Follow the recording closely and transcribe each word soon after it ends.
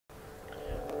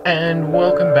And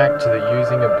welcome back to the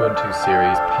Using Ubuntu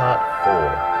series part 4.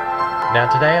 Now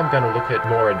today I'm going to look at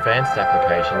more advanced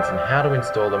applications and how to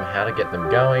install them, how to get them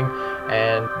going,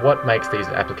 and what makes these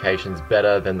applications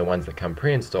better than the ones that come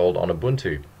pre-installed on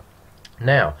Ubuntu.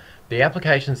 Now, the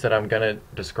applications that I'm going to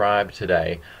describe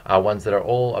today are ones that are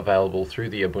all available through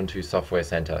the Ubuntu Software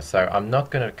Center. So I'm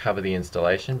not going to cover the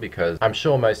installation because I'm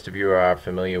sure most of you are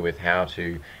familiar with how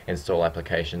to install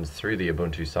applications through the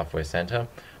Ubuntu Software Center.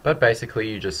 But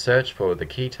basically you just search for the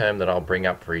key term that I'll bring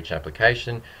up for each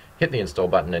application, hit the install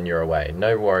button and you're away.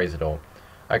 No worries at all.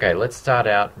 Okay, let's start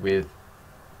out with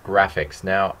graphics.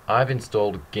 Now I've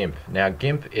installed GIMP. Now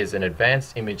GIMP is an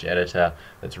advanced image editor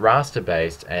that's raster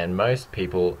based, and most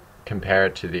people compare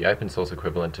it to the open source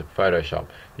equivalent to Photoshop.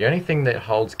 The only thing that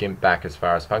holds GIMP back as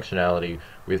far as functionality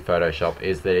with Photoshop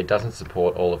is that it doesn't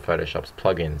support all of Photoshop's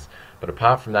plugins. But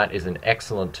apart from that, it's an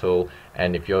excellent tool,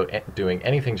 and if you're doing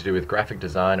anything to do with graphic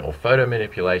design or photo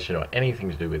manipulation or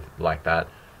anything to do with like that,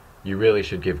 you really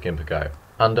should give GIMP a go.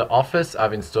 Under Office,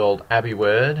 I've installed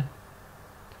AbiWord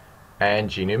and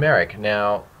GNumeric.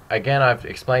 Now again, I've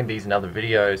explained these in other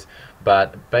videos,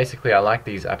 but basically I like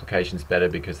these applications better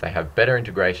because they have better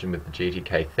integration with the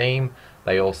GTK theme.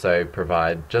 They also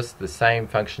provide just the same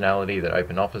functionality that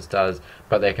OpenOffice does,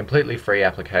 but they're completely free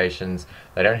applications.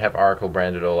 They don't have Oracle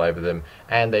branded all over them,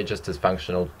 and they're just as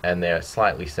functional, and they're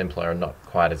slightly simpler and not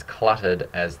quite as cluttered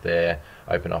as their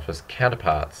OpenOffice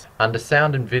counterparts. Under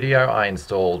Sound and Video, I've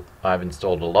installed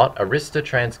a lot. Arista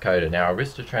Transcoder. Now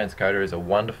Arista Transcoder is a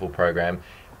wonderful program.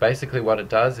 Basically what it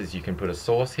does is you can put a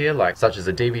source here, like such as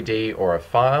a DVD or a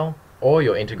file, or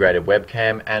your integrated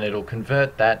webcam, and it'll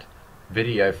convert that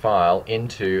video file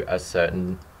into a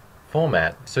certain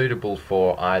format suitable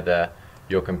for either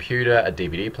your computer, a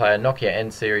DVD player, Nokia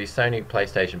N series, Sony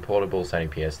PlayStation Portable, Sony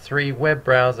PS3, web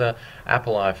browser,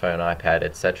 Apple iPhone, iPad,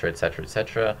 etc, etc,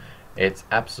 etc. It's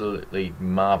absolutely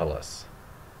marvelous.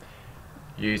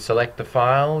 You select the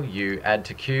file, you add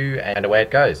to queue, and away it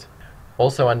goes.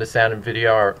 Also under Sound and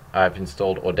Video, I've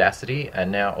installed Audacity,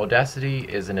 and now Audacity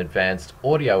is an advanced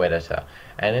audio editor,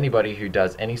 and anybody who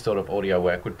does any sort of audio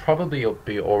work would probably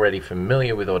be already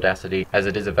familiar with Audacity, as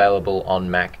it is available on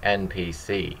Mac and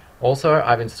PC. Also,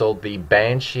 I've installed the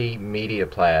Banshee media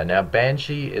player. Now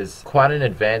Banshee is quite an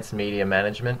advanced media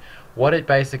management. What it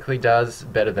basically does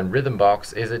better than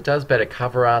Rhythmbox is it does better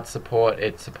cover art support.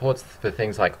 It supports for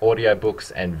things like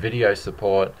audiobooks and video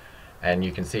support, and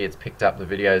you can see it's picked up the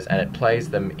videos and it plays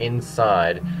them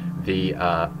inside the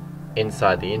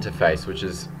interface, which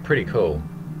is pretty cool.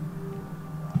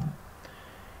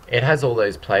 It has all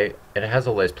those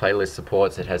playlist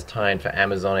supports. It has tie-in for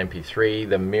Amazon MP3,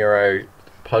 the Miro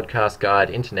podcast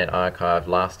guide, Internet Archive,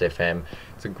 Last.fm.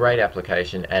 It's a great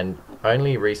application, and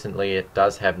only recently it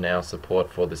does have now support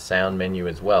for the sound menu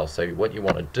as well. So what you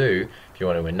want to do, if you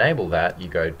want to enable that, you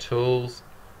go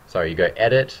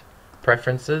Edit,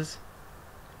 Preferences,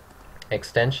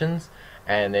 Extensions,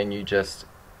 and then you just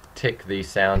tick the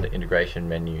sound integration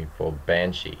menu for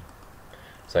Banshee.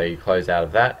 So you close out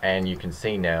of that, and you can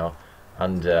see now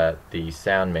under the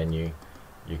sound menu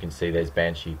you can see there's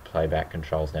Banshee playback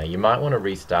controls. Now you might want to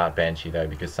restart Banshee though,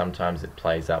 because sometimes it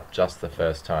plays up just the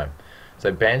first time.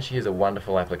 So Banshee is a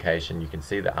wonderful application. You can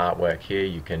see the artwork here.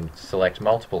 You can select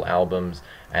multiple albums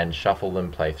and shuffle them,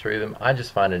 play through them. I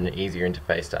just find it an easier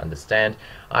interface to understand.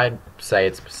 I'd say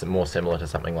it's more similar to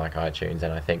something like iTunes,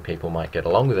 and I think people might get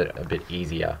along with it a bit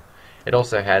easier. It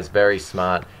also has very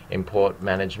smart import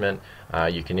management.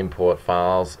 You can import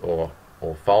files or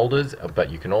folders,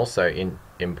 but you can also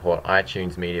import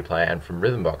iTunes Media Player and from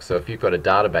Rhythmbox. So if you've got a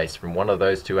database from one of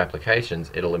those two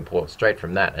applications, it'll import straight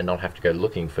from that and not have to go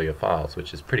looking for your files,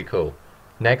 which is pretty cool.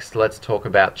 Next, let's talk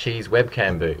about Cheese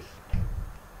Webcam Booth.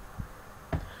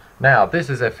 Now, this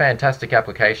is a fantastic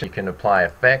application. You can apply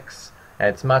effects, and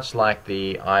it's much like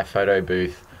the iPhoto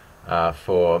Booth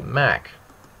for Mac.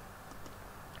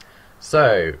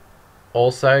 So,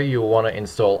 also you'll want to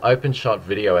install OpenShot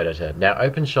Video Editor. Now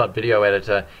OpenShot Video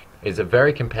Editor is a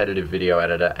very competitive video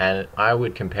editor, and I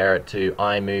would compare it to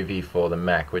iMovie for the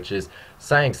Mac, which is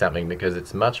saying something because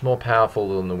it's much more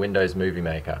powerful than the Windows Movie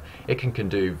Maker. It can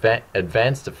do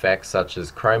advanced effects such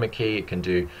as chroma key.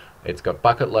 It's got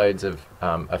bucket loads of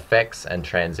effects and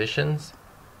transitions,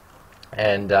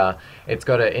 and it's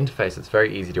got an interface that's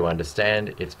very easy to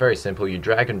understand. It's very simple. You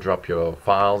drag and drop your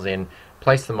files in,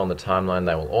 place them on the timeline,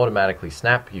 they will automatically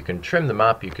snap. You can trim them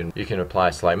up, you can apply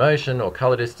slow motion or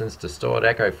color distance, distort,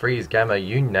 echo, freeze, gamma,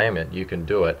 you name it, you can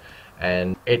do it.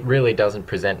 And it really doesn't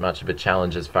present much of a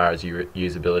challenge as far as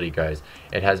usability goes.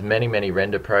 It has many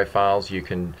render profiles. You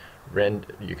can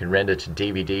render to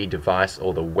DVD device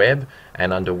or the web,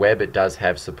 and under web it does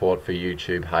have support for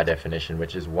YouTube high definition,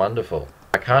 which is wonderful.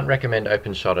 I can't recommend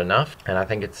OpenShot enough, and I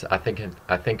think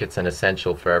it's an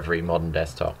essential for every modern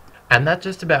desktop. And that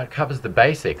just about covers the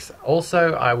basics.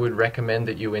 Also, I would recommend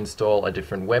that you install a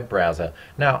different web browser.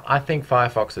 Now, I think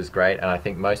Firefox is great, and I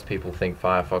think most people think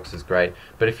Firefox is great,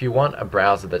 but if you want a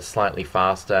browser that's slightly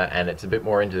faster and it's a bit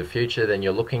more into the future, then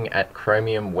you're looking at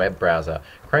Chromium web browser.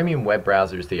 Chromium web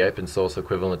browser is the open source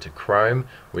equivalent to Chrome,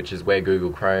 which is where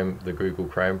the Google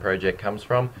Chrome project comes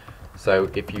from.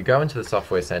 So if you go into the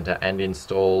Software Center and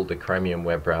install the Chromium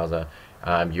web browser,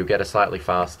 you'll get a slightly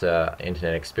faster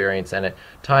internet experience, and it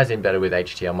ties in better with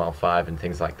HTML5 and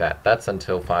things like that. That's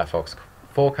until Firefox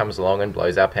 4 comes along and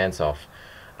blows our pants off.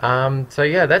 So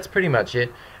yeah, that's pretty much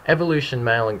it. Evolution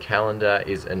Mail and Calendar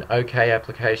is an okay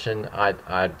application.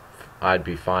 I'd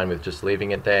be fine with just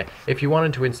leaving it there. If you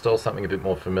wanted to install something a bit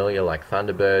more familiar like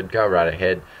Thunderbird, go right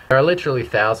ahead. There are literally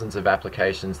thousands of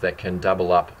applications that can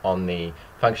double up on the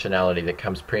functionality that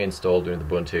comes pre-installed with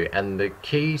Ubuntu, and the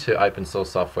key to open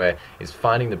source software is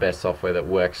finding the best software that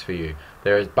works for you.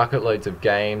 There is bucket loads of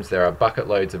games, there are bucket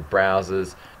loads of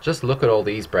browsers. Just look at all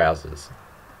these browsers.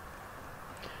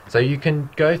 So you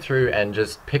can go through and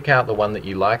just pick out the one that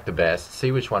you like the best,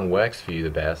 see which one works for you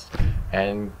the best,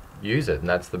 and use it. And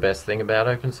that's the best thing about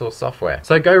open source software.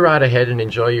 So go right ahead and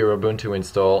enjoy your Ubuntu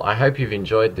install. I hope you've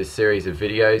enjoyed this series of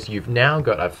videos. You've now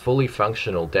got a fully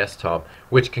functional desktop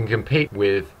which can compete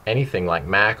with anything like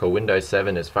Mac or Windows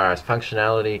 7 as far as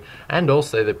functionality, and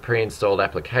also the pre-installed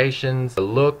applications, the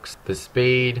looks, the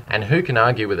speed, and who can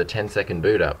argue with a 10-second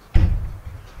boot up?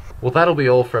 Well, that'll be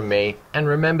all from me, and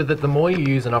remember that the more you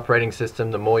use an operating system,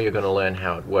 the more you're going to learn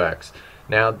how it works.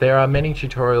 Now, there are many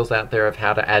tutorials out there of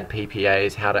how to add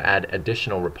PPAs, how to add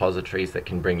additional repositories that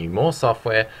can bring you more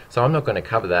software, so I'm not going to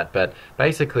cover that, but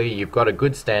basically you've got a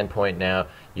good standpoint now.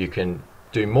 You can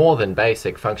do more than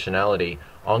basic functionality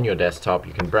on your desktop.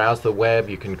 You can browse the web,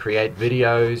 you can create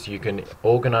videos, you can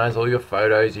organize all your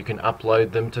photos, you can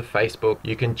upload them to Facebook,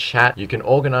 you can chat, you can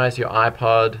organize your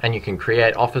iPod, and you can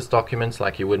create Office documents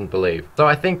like you wouldn't believe. So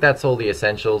I think that's all the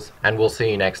essentials, and we'll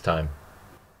see you next time.